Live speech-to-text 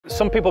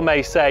Some people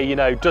may say, you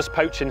know, does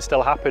poaching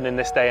still happen in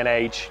this day and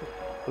age?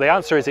 Well, the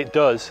answer is it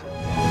does.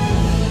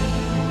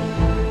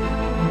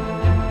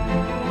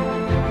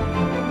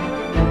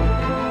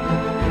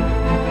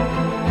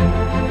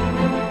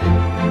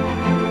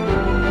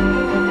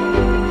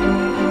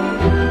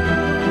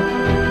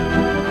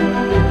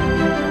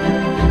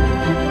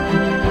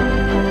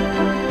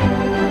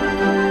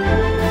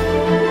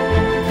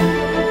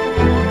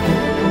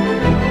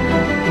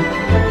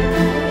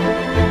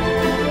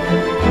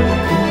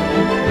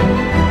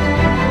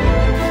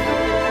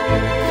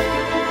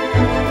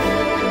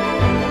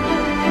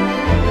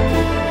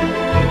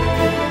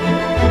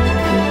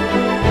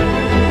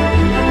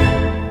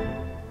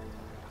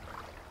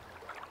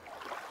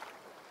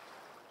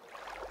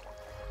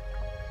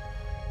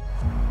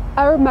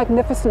 Our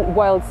magnificent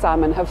wild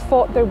salmon have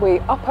fought their way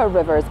up our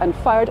rivers and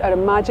fired our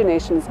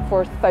imaginations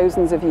for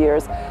thousands of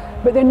years,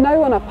 but they're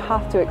now on a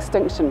path to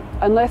extinction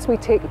unless we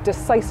take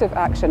decisive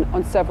action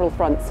on several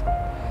fronts.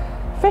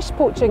 Fish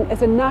poaching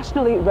is a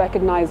nationally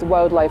recognised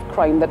wildlife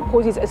crime that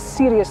poses a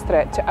serious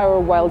threat to our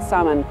wild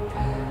salmon.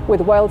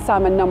 With wild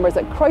salmon numbers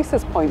at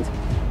crisis point,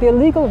 the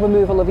illegal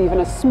removal of even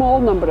a small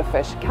number of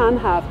fish can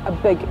have a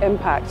big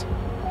impact.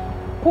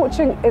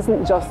 Poaching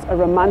isn't just a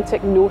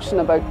romantic notion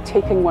about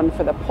taking one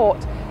for the pot.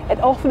 It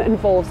often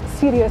involves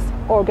serious,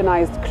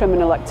 organised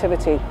criminal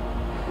activity.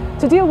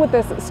 To deal with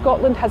this,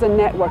 Scotland has a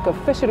network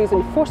of fisheries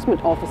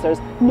enforcement officers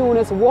known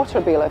as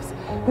water bailiffs,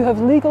 who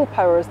have legal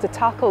powers to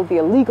tackle the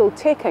illegal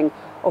taking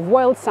of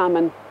wild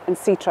salmon and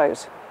sea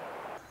trout.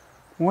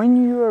 When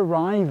you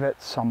arrive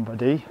at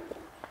somebody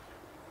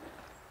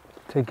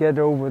to get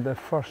over the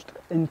first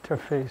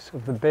interface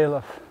of the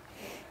bailiff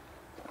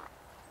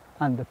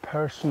and the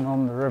person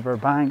on the river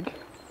bank,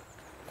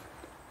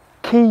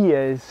 key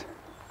is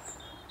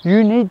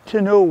you need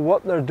to know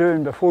what they're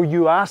doing before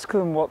you ask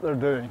them what they're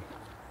doing.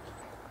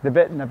 The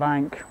bit in the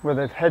bank where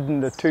they've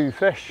hidden the two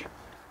fish,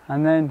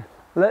 and then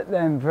let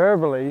them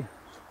verbally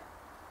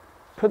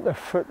put their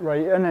foot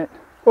right in it.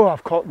 Oh,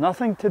 I've caught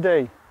nothing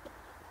today.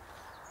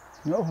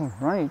 No,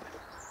 right.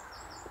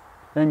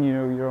 Then you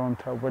know you're on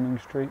to a winning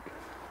streak.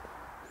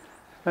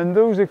 On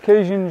those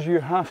occasions you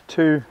have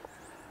to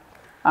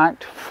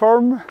act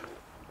firm,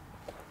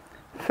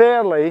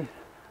 fairly,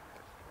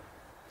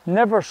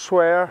 never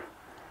swear,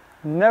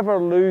 never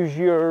lose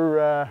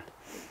your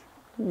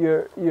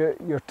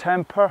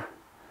temper,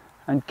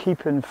 and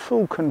keep in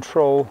full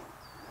control.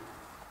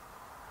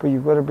 But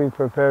you've got to be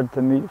prepared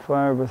to meet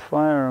fire with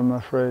fire, I'm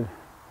afraid.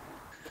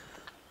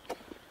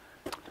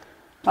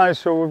 Hi,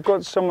 so we've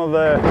got some of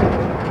the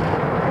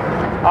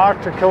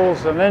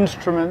articles and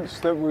instruments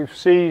that we've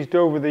seized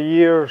over the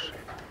years.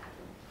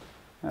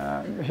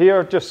 Here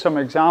are just some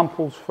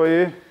examples for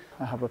you.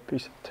 I have a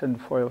piece of tin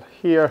foil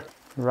here.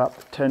 Wrap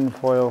the tin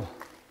foil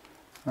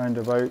round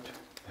about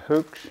the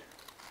hooks.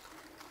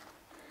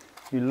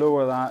 You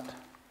lower that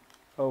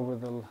over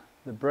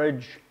the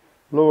bridge,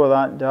 lower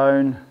that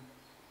down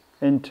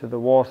into the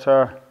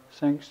water,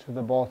 sinks to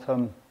the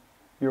bottom.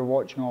 You're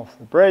watching off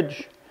the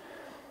bridge.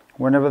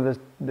 Whenever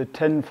the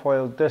tin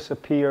foil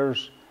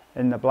disappears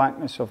in the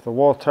blackness of the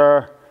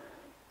water,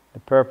 the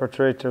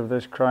perpetrator of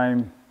this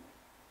crime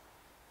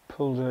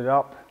pulls it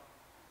up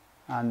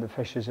and the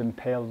fish is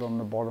impaled on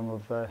the bottom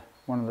of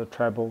one of the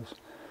trebles.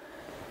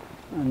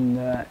 And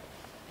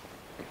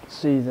you can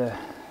see the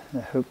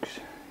hooks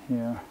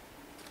here,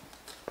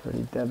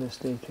 pretty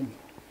devastating.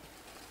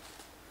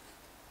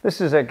 This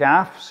is a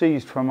gaff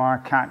seized from our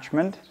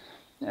catchment.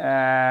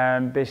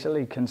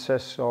 Basically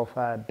consists of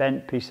a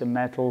bent piece of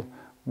metal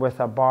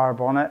with a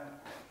barb on it.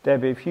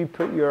 Debbie, if you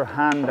put your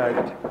hand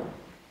out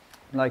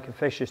like a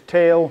fish's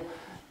tail,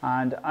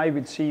 and I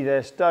would see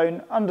this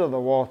down under the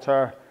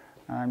water,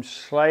 and I'm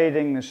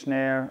sliding the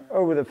snare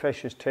over the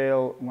fish's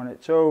tail. When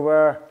it's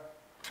over,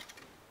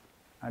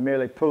 I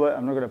merely pull it.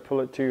 I'm not going to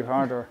pull it too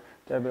hard or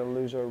Debbie will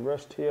lose her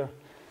wrist here.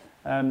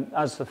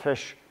 As the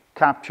fish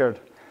captured,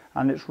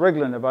 and it's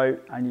wriggling about,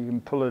 and you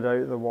can pull it out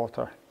of the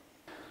water.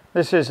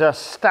 This is a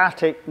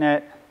static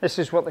net. This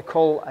is what they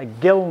call a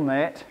gill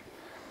net,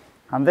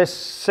 and this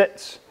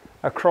sits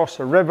across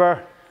a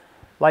river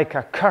like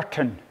a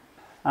curtain.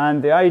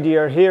 And the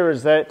idea here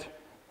is that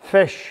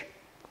fish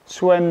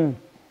swim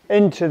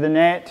into the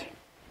net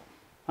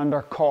and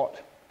are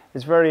caught.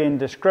 It's very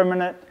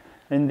indiscriminate.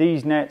 In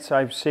these nets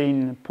I've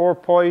seen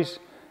porpoise,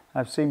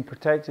 I've seen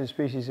protected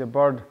species of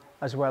bird,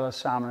 as well as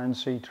salmon and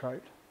sea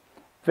trout.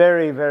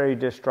 Very, very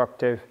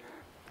destructive.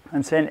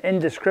 And saying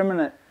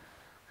indiscriminate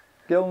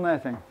gill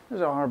netting.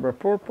 There's a harbour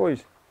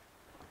porpoise.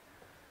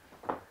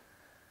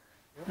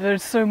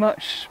 There's so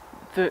much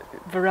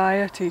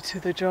variety to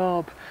the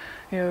job.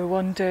 You know,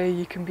 one day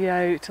you can be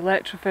out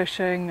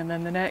electrofishing, and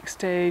then the next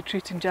day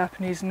treating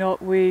Japanese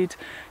knotweed,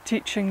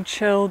 teaching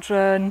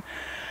children.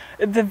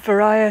 The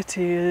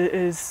variety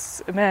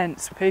is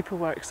immense. The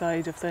paperwork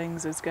side of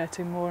things is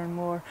getting more and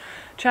more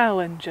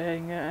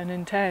challenging and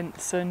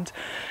intense, and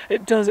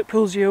it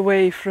pulls you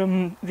away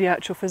from the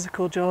actual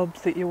physical job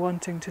that you're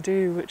wanting to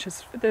do, which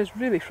is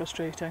really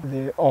frustrating.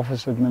 The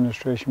office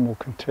administration will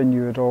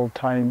continue at all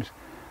times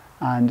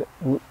and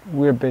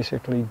we're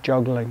basically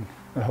juggling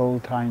the whole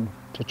time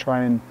to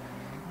try and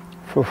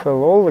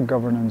fulfill all the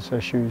governance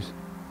issues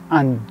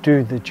and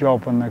do the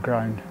job on the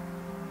ground.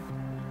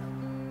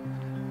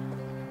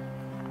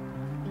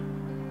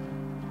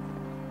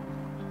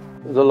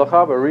 The Loch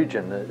Arbour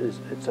region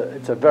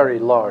it's a very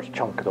large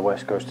chunk of the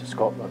west coast of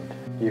Scotland.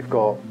 You've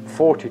got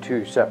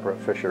 42 separate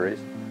fisheries,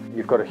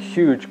 you've got a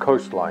huge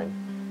coastline,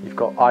 you've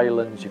got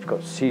islands, you've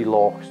got sea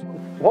lochs.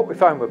 What we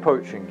found with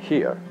poaching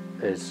here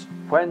is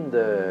when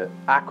the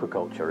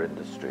aquaculture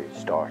industry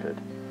started,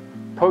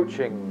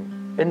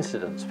 poaching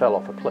incidents fell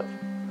off a cliff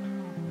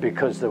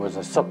because there was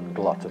a sudden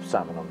glut of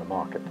salmon on the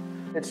market.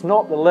 It's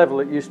not the level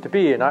it used to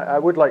be, and I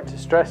would like to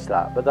stress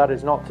that, but that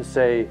is not to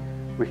say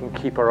we can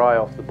keep our eye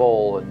off the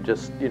ball and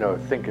just, you know,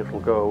 think it'll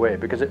go away,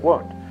 because it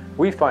won't.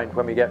 We find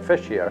when we get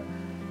fish here,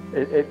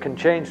 it can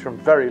change from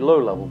very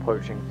low-level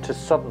poaching to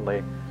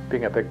suddenly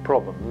being a big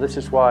problem. And this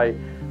is why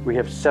we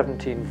have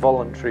 17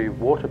 voluntary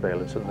water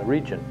bailiffs in the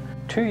region.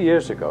 2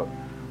 years ago,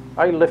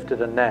 I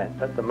lifted a net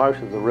at the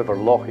mouth of the River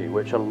Lochie,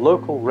 which a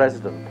local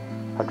resident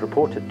had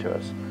reported to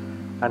us,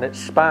 and it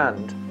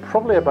spanned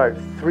probably about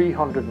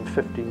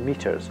 350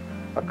 metres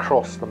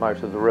across the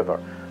mouth of the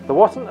river. There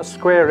wasn't a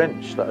square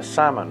inch that a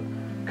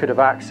salmon could have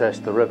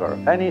accessed the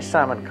river. Any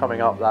salmon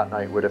coming up that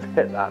night would have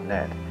hit that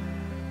net.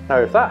 Now,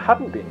 if that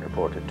hadn't been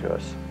reported to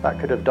us, that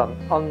could have done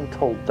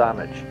untold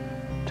damage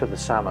to the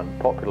salmon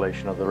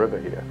population of the river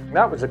here.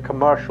 That was a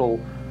commercial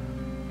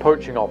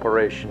poaching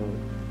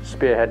operation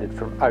spearheaded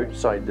from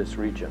outside this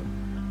region.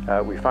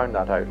 We found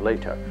that out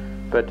later.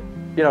 But,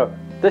 you know,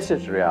 this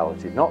is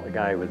reality, not the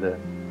guy with the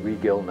wee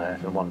gill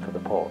net and one for the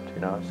pot,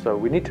 you know. So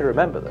we need to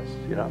remember this,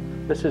 you know.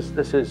 This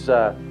is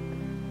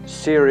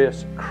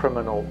serious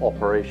criminal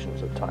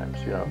operations at times,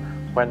 you know,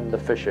 when the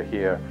fish are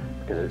here,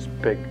 because it's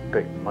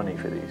big money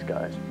for these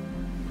guys.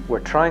 We're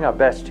trying our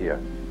best here.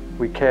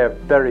 We care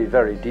very,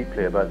 very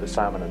deeply about the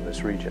salmon in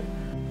this region.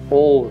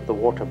 All of the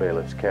water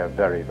bailiffs care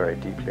very, very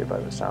deeply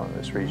about the salmon in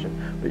this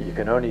region, but you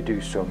can only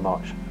do so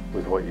much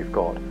with what you've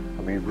got,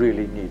 and we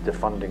really need the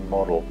funding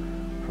model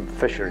from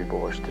fishery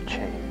boards to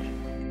change.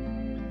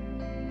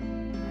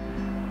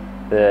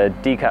 The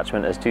D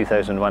catchment is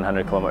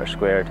 2,100 kilometres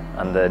squared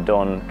and the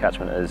Don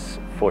catchment is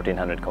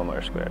 1,400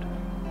 kilometres squared.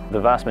 The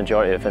vast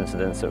majority of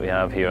incidents that we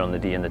have here on the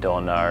D and the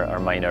Don are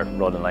minor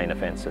rod and line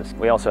offences.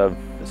 We also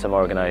have some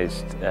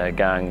organised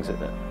gangs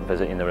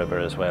visiting the river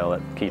as well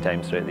at key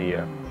times throughout the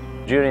year.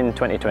 During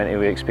 2020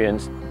 we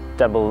experienced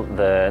double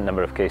the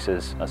number of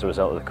cases as a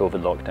result of the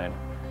COVID lockdown.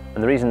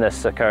 And the reason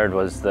this occurred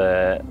was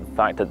the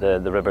fact that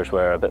the rivers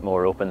were a bit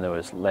more open. There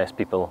was less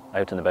people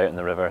out and about in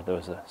the river. There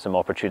was some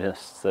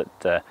opportunists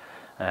that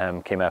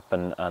came up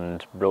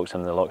and broke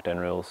some of the lockdown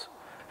rules.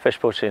 Fish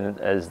poaching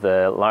is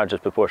the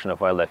largest proportion of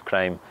wildlife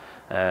crime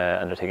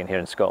undertaken here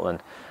in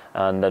Scotland,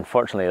 and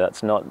unfortunately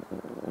that's not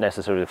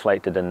necessarily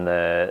reflected in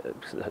the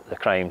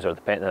crimes or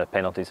the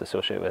penalties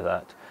associated with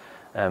that.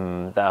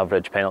 The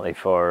average penalty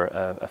for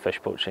a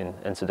fish poaching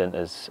incident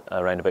is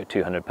around about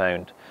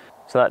 £200.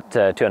 So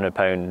that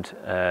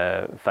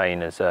 £200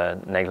 fine is a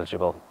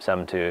negligible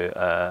sum to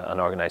an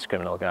organised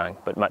criminal gang,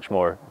 but much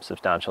more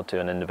substantial to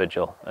an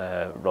individual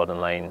rod and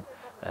line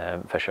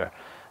fisher.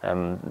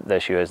 The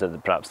issue is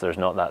that perhaps there's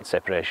not that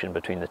separation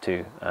between the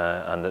two,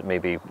 and it may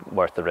be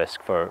worth the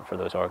risk for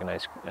those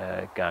organised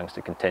gangs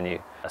to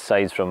continue.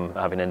 Aside from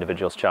having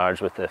individuals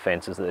charged with the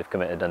offences that they've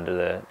committed under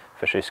the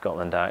Fisheries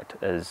Scotland Act,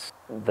 is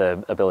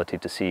the ability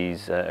to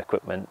seize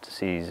equipment, to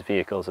seize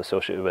vehicles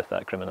associated with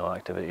that criminal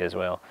activity as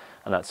well,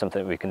 and that's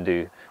something we can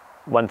do.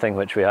 One thing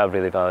which we have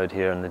really valued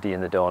here in the D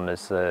and the Don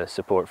is the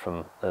support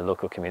from the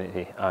local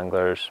community,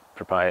 anglers,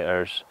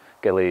 proprietors,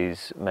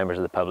 gillies, members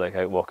of the public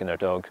out walking their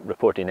dog,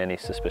 reporting any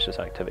suspicious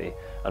activity,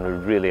 and we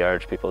really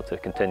urge people to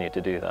continue to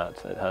do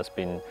that. It has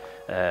been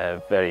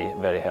very,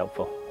 very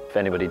helpful. If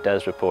anybody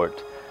does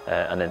report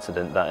an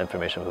incident, that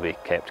information will be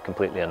kept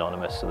completely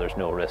anonymous, so there's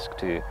no risk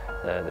to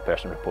the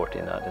person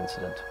reporting that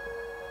incident.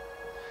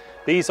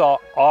 These are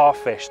our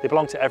fish, they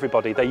belong to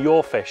everybody, they're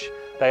your fish,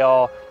 they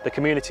are the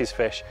community's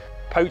fish.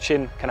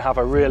 Poaching can have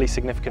a really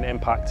significant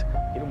impact.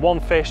 One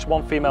fish,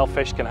 one female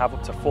fish can have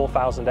up to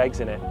 4,000 eggs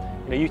in it.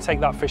 You take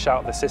that fish out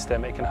of the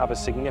system, it can have a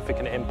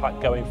significant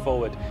impact going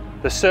forward.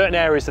 There's certain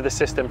areas of the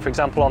system, for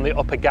example on the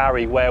Upper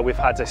Garry, where we've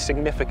had a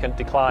significant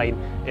decline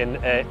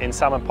in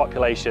salmon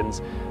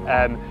populations.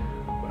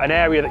 An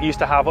area that used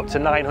to have up to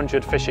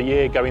 900 fish a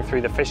year going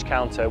through the fish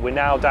counter, we're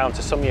now down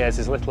to some years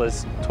as little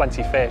as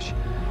 20 fish.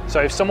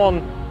 So if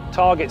someone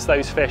targets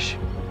those fish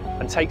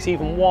and takes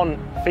even one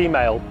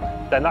female,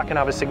 then that can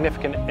have a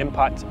significant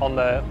impact on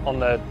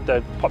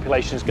the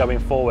populations going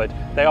forward.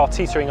 They are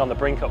teetering on the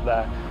brink up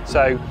there.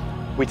 So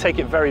we take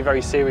it very,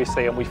 very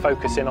seriously, and we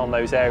focus in on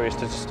those areas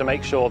just to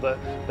make sure that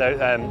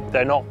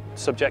they're not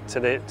subject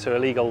to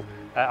illegal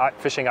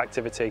fishing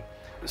activity.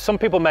 Some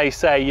people may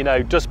say, you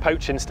know, does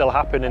poaching still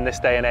happen in this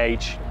day and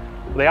age?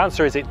 The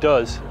answer is it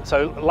does.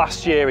 So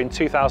last year in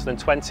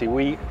 2020,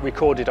 we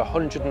recorded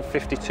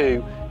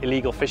 152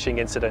 illegal fishing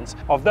incidents.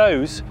 Of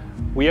those,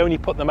 we only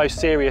put the most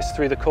serious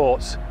through the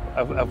courts,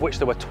 of which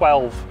there were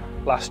 12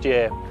 last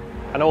year.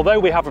 And although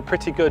we have a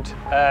pretty good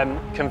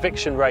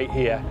conviction rate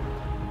here,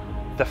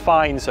 the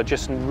fines are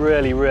just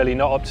really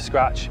not up to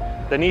scratch.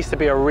 There needs to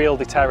be a real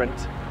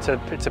deterrent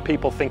to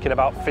people thinking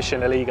about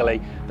fishing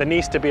illegally. There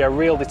needs to be a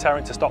real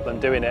deterrent to stop them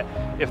doing it.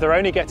 If they're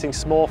only getting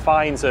small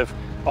fines of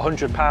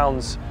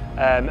 £100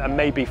 and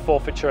maybe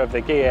forfeiture of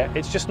their gear,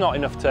 it's just not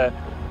enough to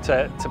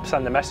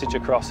send the message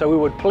across. So we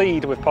would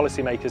plead with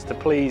policymakers to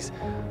please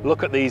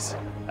look at these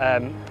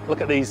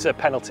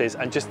penalties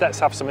and just let's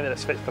have something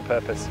that's fit for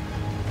purpose.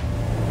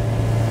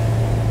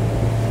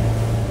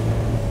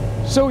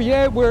 So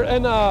yeah, we're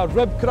in a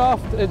rib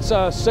craft. It's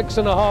a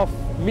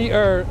 6.5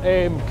 metre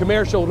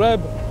commercial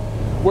rib.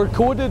 We're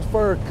coded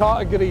for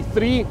category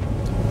 3,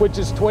 which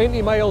is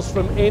 20 miles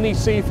from any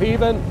safe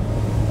haven.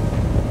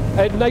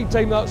 At night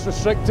time that's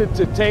restricted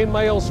to 10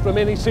 miles from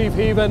any safe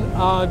haven,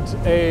 and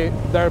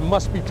there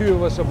must be 2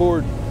 of us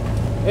aboard.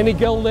 Any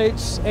gill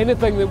nets,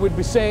 anything that would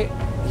be set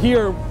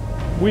here,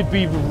 we'd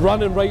be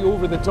running right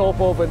over the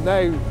top of it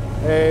now.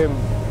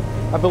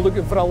 I've been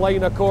looking for a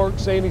line of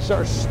corks, any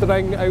sort of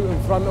string out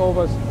in front of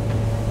us.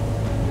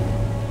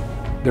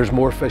 There's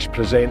more fish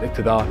presented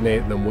to that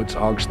net than what's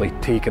actually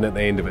taken at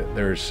the end of it.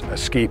 There's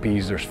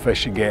escapees, there's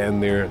fish that get in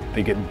there,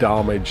 they get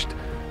damaged,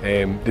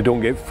 they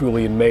don't get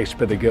fully enmeshed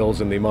by the gills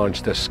and they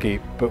manage to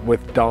escape, but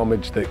with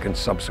damage that can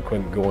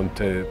subsequently go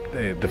into,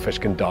 the fish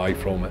can die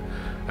from it.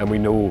 And we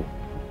know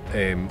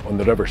on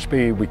the River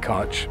Spey we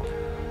catch,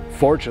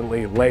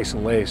 fortunately, less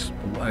and less,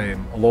 a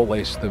lot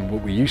less than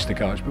what we used to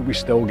catch, but we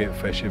still get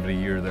fish every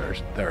year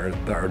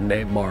that are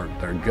net marked,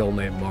 that are gill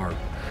net marked.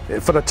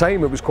 For a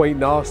time it was quite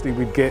nasty.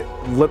 We'd get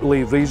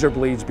literally razor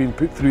blades being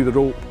put through the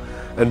rope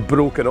and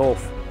broken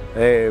off.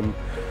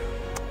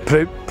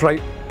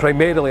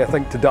 Primarily I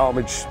think to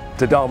damage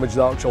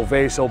the actual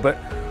vessel, but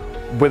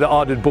with the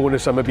added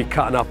bonus of maybe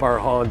cutting up our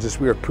hands as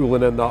we were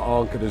pulling in that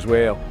anchor as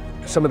well.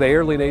 Some of the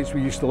early nights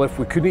we used to lift,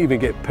 we couldn't even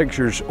get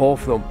pictures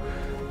of them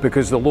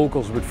because the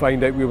locals would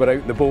find out we were out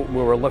in the boat and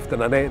we were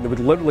lifting a net, and they would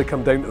literally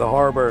come down to the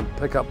harbour and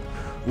pick up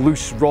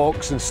loose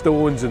rocks and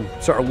stones and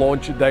sort of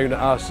launch it down at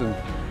us and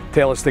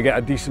tell us to get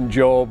a decent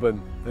job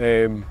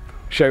and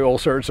shout all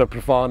sorts of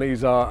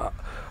profanities at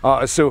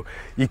us. So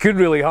you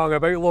couldn't really hang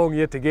about long.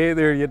 You had to get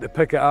there, you had to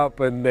pick it up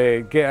and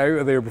get out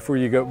of there before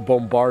you got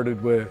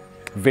bombarded with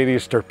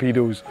various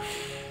torpedoes.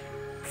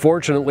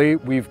 Fortunately,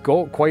 we've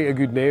got quite a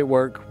good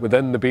network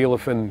within the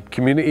bailiffing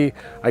community.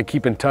 I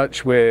keep in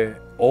touch with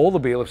all the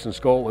bailiffs in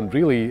Scotland,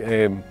 really,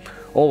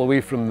 all the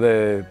way from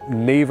the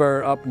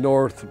Naver up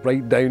north,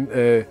 right down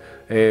to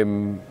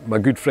my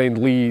good friend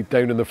Lee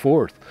down in the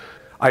Forth.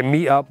 I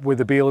meet up with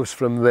the bailiffs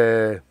from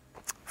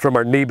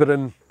our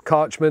neighbouring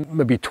catchment,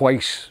 maybe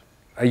twice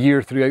a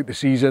year throughout the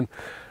season,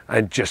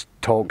 and just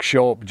talk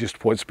shop,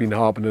 just what's been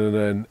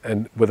happening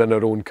and within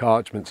our own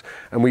catchments.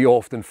 And we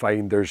often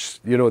find there's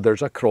a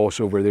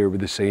crossover there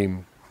with the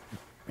same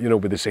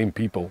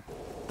people.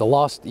 The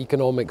last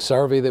economic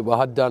survey that we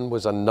had done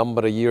was a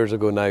number of years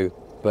ago now,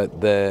 but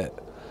the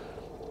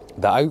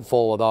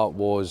outfall of that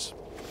was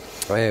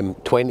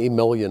 20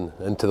 million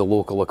into the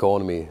local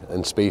economy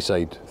in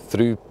Speyside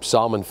through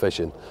salmon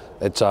fishing.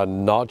 It's a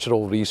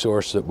natural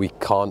resource that we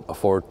can't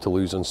afford to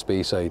lose on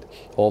Speyside.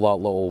 All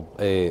that little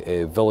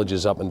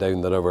villages up and down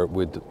the river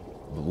would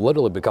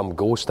literally become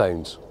ghost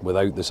towns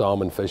without the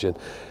salmon fishing.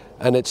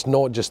 And it's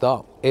not just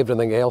that,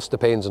 everything else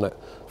depends on it,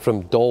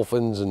 from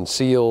dolphins and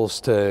seals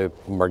to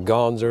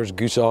mergansers,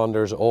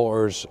 gooseanders,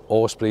 otters,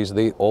 ospreys,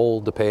 they all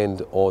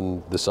depend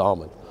on the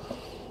salmon.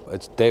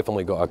 It's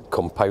definitely got a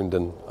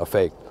compounding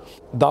effect.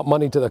 That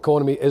money to the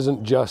economy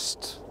isn't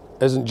just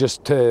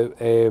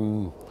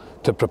to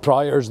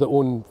proprietors that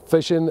own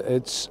fishing.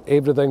 It's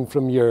everything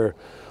from your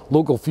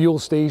local fuel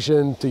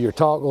station to your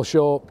tackle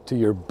shop to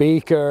your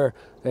baker.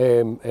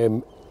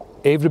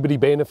 Everybody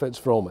benefits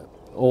from it.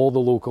 All the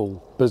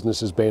local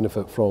businesses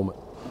benefit from it.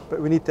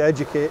 But we need to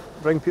educate,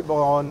 bring people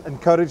on,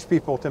 encourage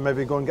people to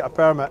maybe go and get a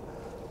permit.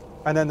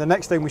 And then the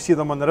next time we see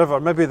them on the river,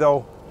 maybe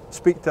they'll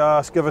speak to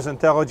us, give us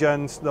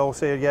intelligence. They'll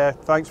say, yeah,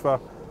 thanks for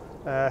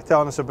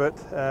telling us about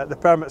the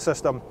permit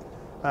system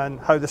and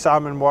how the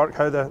salmon work,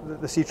 how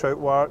the sea trout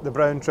work, the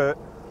brown trout,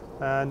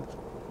 and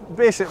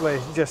basically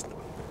just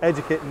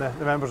educating the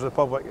members of the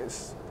public.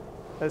 It's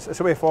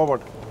a way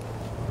forward.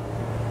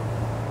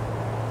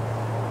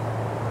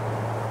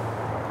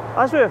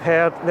 As we have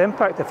heard, the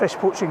impact of fish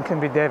poaching can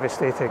be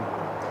devastating.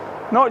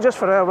 Not just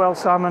for our wild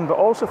salmon, but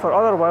also for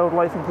other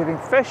wildlife, including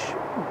fish,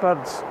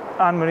 birds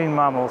and marine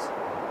mammals.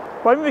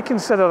 When we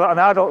consider that an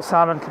adult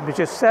salmon can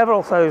produce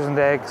several thousand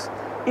eggs,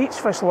 each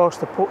fish lost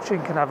to poaching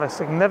can have a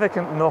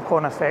significant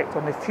knock-on effect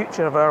on the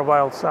future of our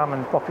wild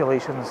salmon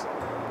populations.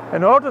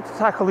 In order to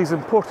tackle these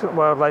important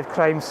wildlife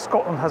crimes,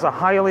 Scotland has a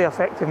highly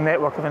effective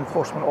network of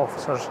enforcement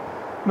officers,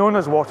 known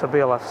as water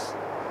bailiffs.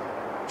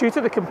 Due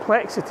to the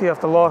complexity of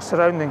the law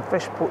surrounding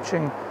fish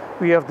poaching,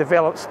 we have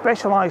developed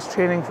specialised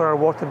training for our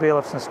water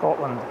bailiffs in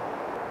Scotland.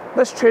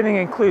 This training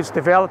includes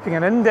developing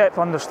an in-depth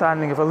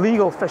understanding of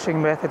illegal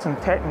fishing methods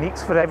and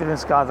techniques for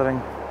evidence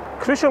gathering.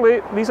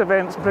 Crucially, these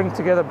events bring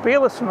together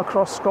bailiffs from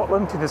across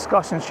Scotland to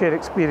discuss and share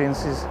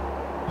experiences.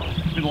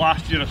 In the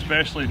last year,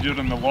 especially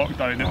during the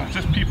lockdown, it was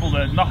just people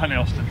that had nothing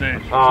else to do.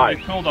 Aye. So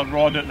they pulled a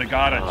rod out the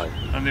garage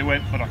and they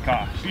went for a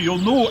cast. You'll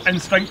know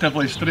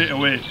instinctively straight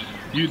away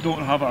you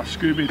don't have a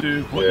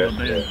Scooby-Doo what you're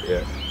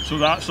doing. So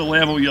that's the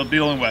level you're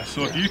dealing with.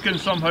 So if you can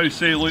somehow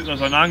say, look,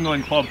 there's an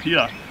angling club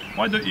here,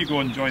 why don't you go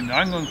and join the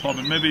angling club,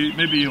 and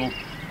maybe you'll,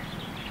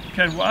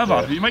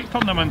 whatever, you might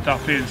turn them into a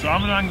paying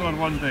salmon angler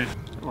one day.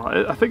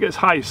 Well, I think it's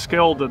high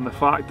skilled in the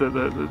fact that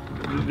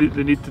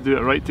they need to do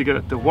it right to get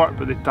it to work,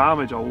 but they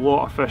damage a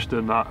lot of fish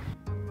doing that.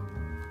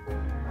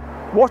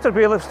 Water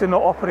bailiffs do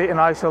not operate in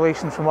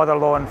isolation from other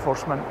law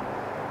enforcement.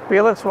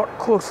 Bailiffs work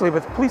closely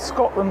with Police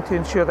Scotland to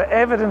ensure that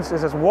evidence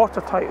is as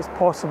watertight as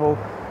possible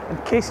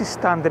and cases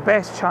stand the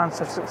best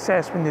chance of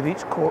success when they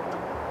reach court.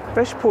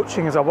 Fish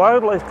poaching is a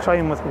wildlife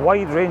crime with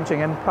wide-ranging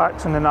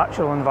impacts on the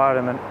natural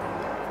environment.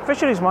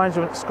 Fisheries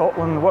Management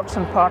Scotland works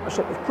in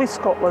partnership with Police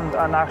Scotland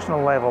at a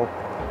national level.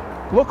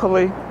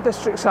 Locally,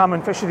 district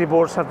salmon fishery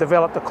boards have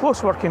developed a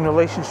close working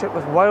relationship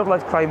with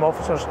wildlife crime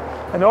officers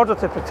in order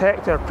to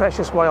protect their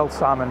precious wild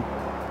salmon.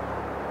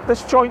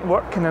 This joint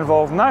work can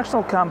involve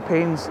national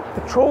campaigns,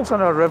 patrols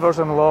on our rivers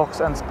and lochs,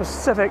 and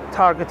specific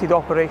targeted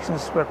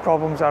operations where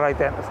problems are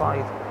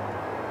identified.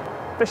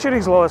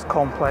 Fisheries law is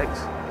complex.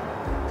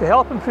 To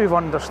help improve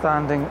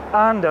understanding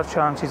and our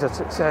chances of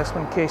success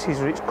when cases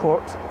reach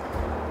court,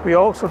 we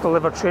also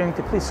deliver training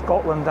to Police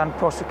Scotland and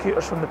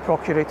prosecutors from the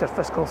Procurator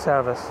Fiscal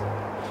Service.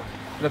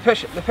 The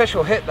fish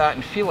will hit that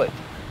and feel it.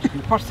 The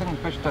first thing the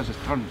fish does is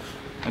turn,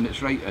 and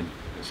it's right in.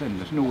 It's in,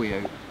 there's no way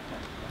out.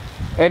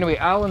 Anyway,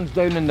 Alan's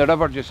down in the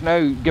river just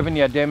now giving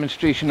you a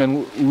demonstration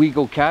on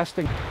legal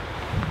casting.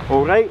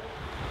 Alright,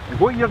 and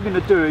what you're going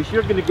to do is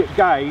you're going to get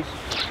guys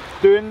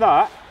doing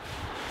that.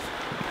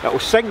 It'll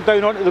sink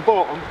down onto the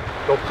bottom,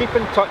 they'll keep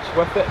in touch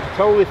with it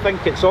until they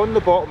think it's on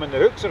the bottom and the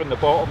hooks are on the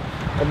bottom,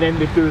 and then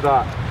they do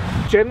that.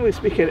 Generally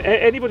speaking,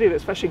 anybody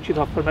that's fishing should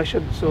have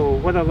permission, so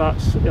whether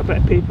that's a bit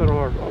of paper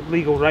or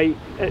legal right,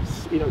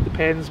 it's, it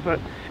depends, but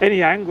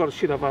any angler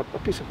should have a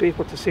piece of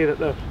paper to say that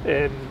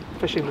they're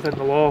fishing within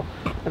the law,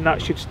 and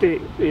that should state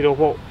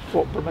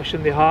what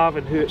permission they have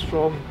and who it's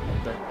from.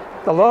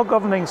 The law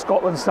governing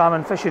Scotland's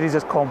salmon fisheries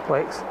is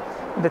complex,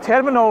 and the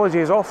terminology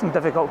is often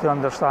difficult to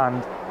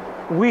understand.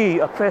 We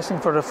are pressing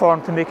for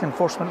reform to make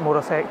enforcement more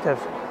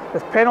effective,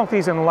 with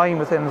penalties in line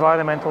with the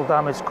environmental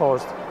damage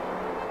caused.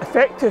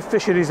 Effective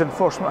fisheries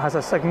enforcement has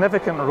a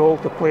significant role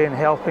to play in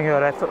helping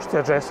our efforts to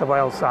address the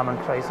wild salmon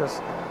crisis.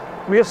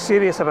 We are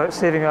serious about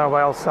saving our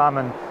wild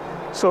salmon,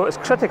 so it's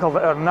critical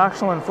that our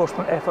national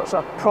enforcement efforts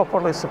are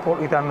properly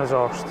supported and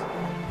resourced.